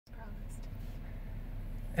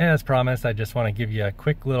As promised, I just want to give you a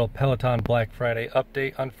quick little Peloton Black Friday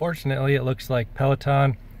update. Unfortunately, it looks like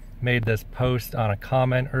Peloton made this post on a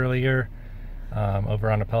comment earlier over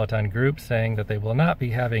on a Peloton group saying that they will not be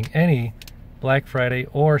having any Black Friday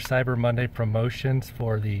or Cyber Monday promotions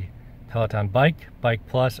for the Peloton Bike, Bike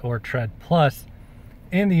Plus, or Tread Plus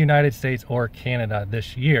in the United States or Canada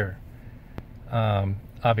this year.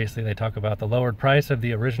 Obviously, they talk about the lowered price of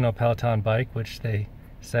the original Peloton Bike, which they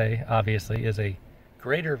say obviously is a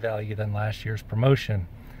greater value than last year's promotion.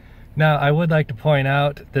 Now, I would like to point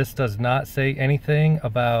out this does not say anything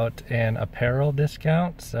about an apparel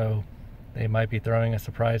discount, so they might be throwing a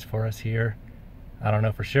surprise for us here. I don't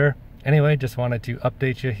know for sure. Anyway, just wanted to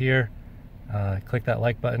update you here. Click that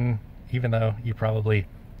like button, even though you probably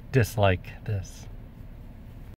dislike this.